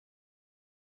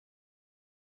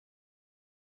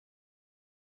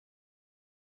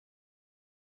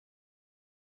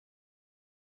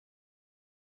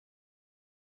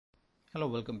Hello,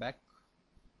 welcome back.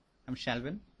 I'm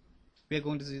Shalvin. We are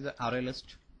going to see the ArrayList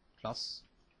class.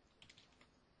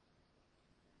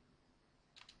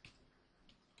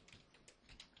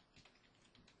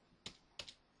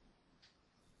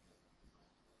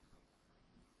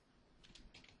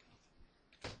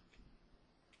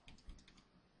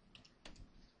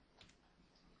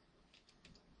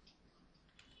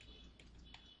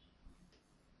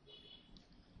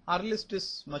 ArrayList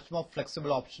is much more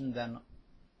flexible option than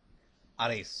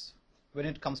arrays when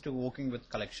it comes to working with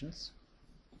collections.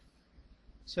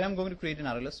 So I'm going to create an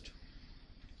ArrayList.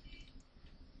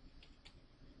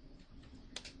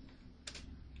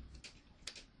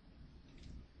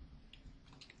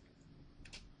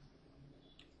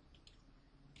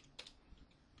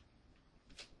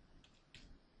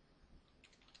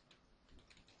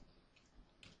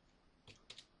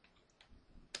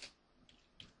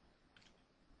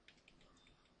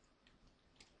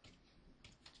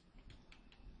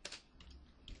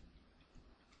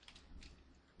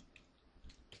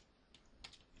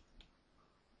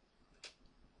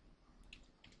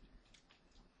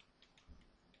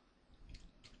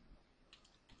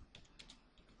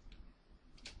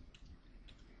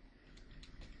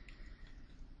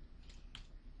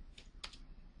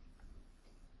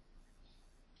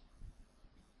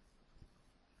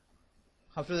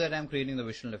 After that, I'm creating the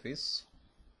visual interface.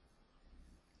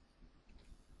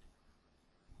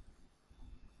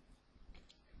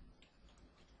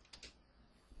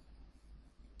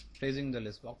 Placing the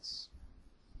list box.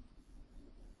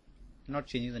 Not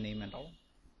changing the name at all.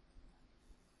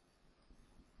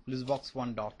 ListBox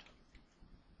 1 dot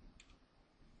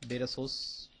data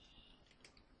source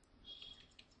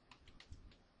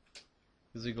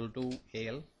is equal to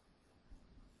AL.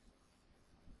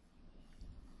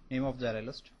 Name of the array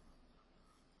list.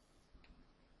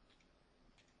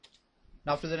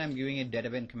 After that, I'm giving a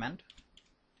DataBind command.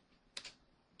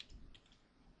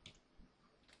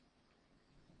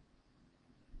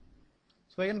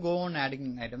 So I can go on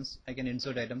adding items. I can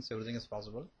insert items. Everything is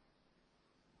possible.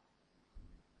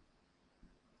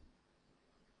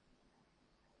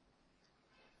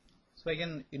 So I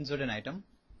can insert an item.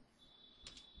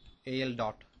 AL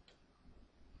dot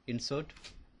insert.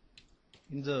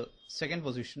 In the second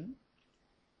position,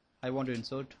 I want to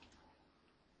insert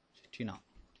Tina.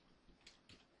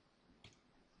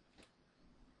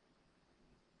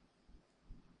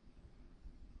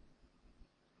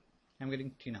 I'm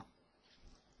getting Tina.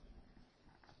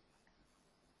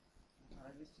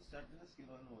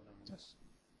 Yes.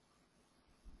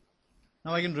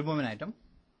 Now I can remove an item.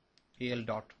 AL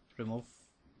dot remove.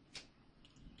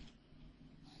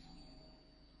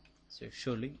 So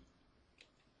surely.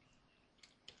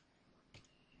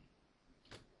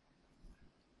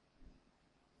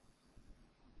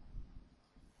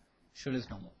 Should is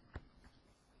no more.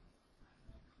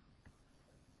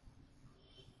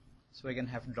 So I can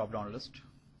have DropDownList.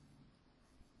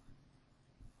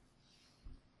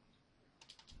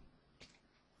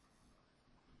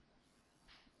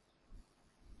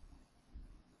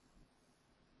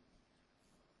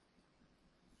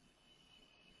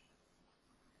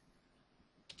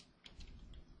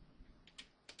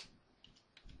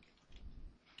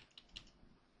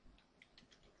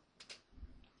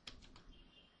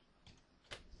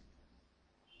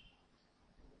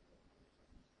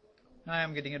 Now I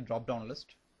am getting a drop-down list.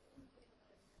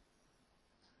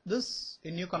 This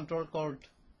a new control called,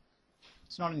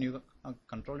 it's not a new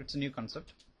control, it's a new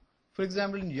concept. For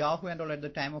example, in Yahoo and all, at the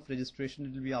time of registration,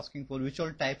 it will be asking for which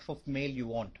all types of mail you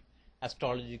want,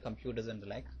 astrology, computers and the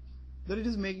like. Then it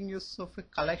is making use of a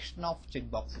collection of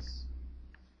checkboxes.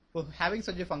 For having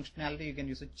such a functionality, you can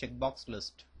use a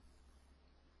CheckBoxList.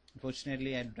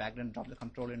 Unfortunately, I dragged and dropped the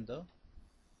control in the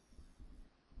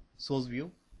source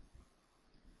view.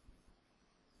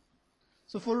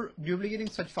 So for duplicating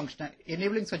such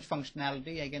enabling such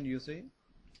functionality, I can use a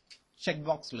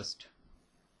CheckBoxList.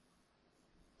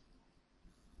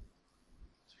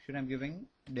 So here I'm giving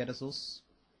data source.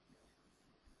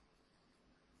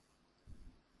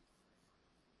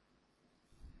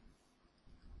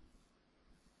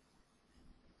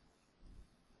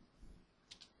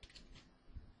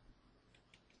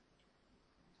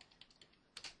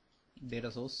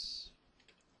 Data source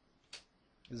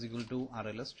is equal to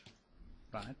ArrayList.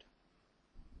 Run it.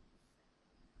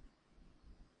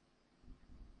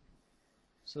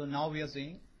 So now we are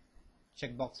seeing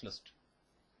CheckBoxList.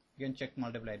 You can check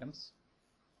multiple items.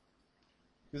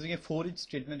 Using a for each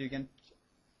statement, you can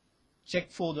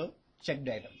check for the checked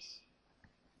items.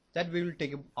 That we will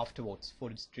take up afterwards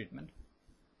for each statement.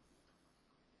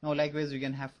 Now likewise, you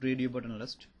can have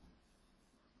RadioButtonList.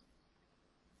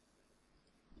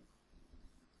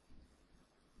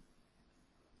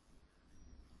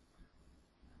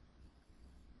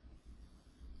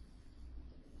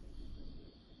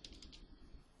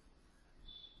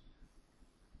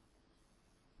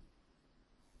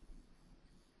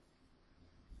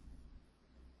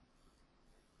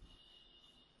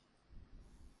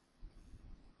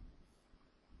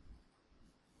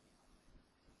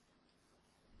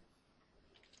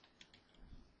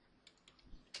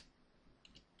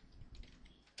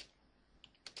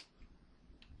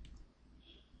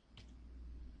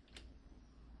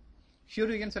 Here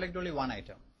you can select only one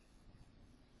item.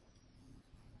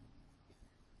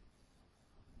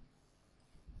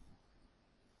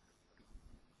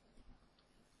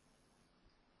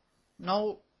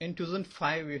 Now in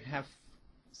 2005 we have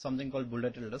something called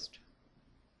BullettedList,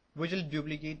 which will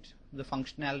duplicate the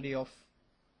functionality of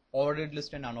ordered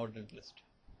list and unordered list.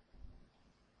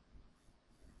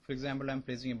 For example, I am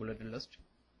placing a bulleted list.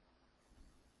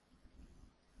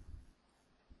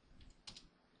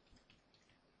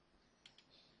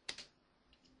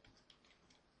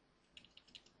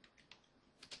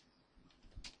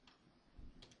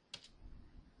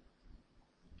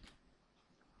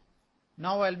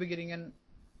 Now I'll be getting an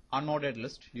unordered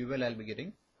list. I'll be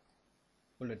getting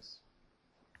bullets.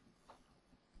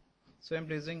 So I'm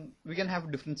placing, we can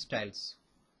have different styles.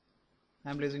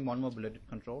 I'm placing one more bulleted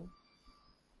control,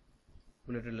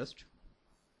 bulleted list.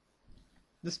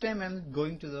 This time I'm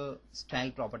going to the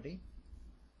style property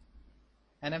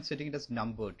and I'm setting it as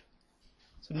numbered.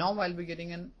 So now I'll be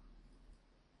getting an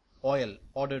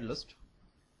ordered list.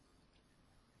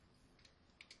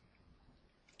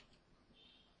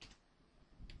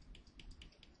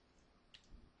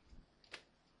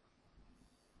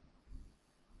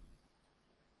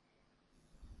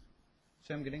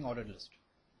 So I'm getting ordered list.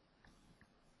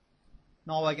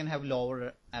 Now I can have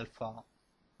lower alpha,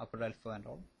 upper alpha and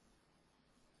all.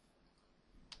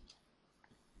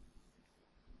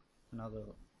 Another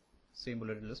same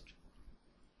bulleted list.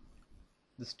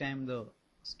 This time the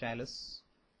style is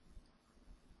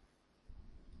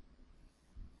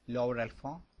lower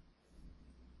alpha.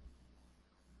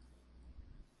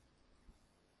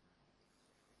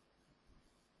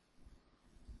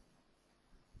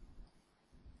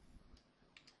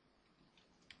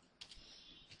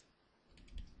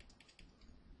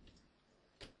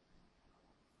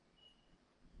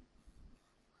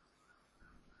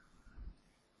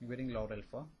 Getting lower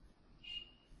alpha.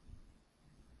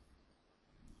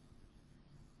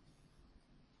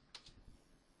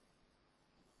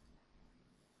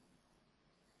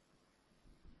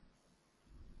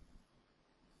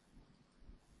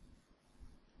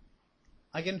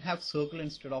 I can have circle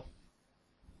instead of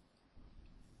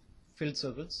filled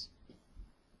circles.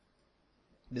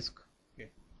 Disk. Okay.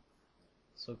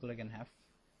 Circle I can have.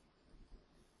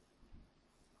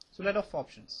 So lot of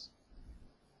options.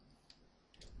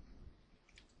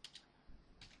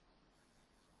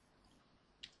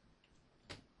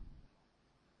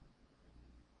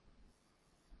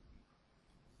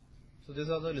 So these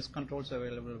are the list controls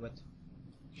available with.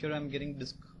 Here I am getting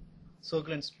disk,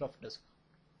 circle instead of disk.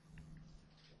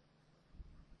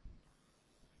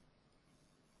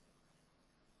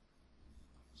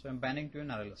 So I am binding to an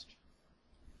ArrayList.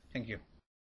 Thank you.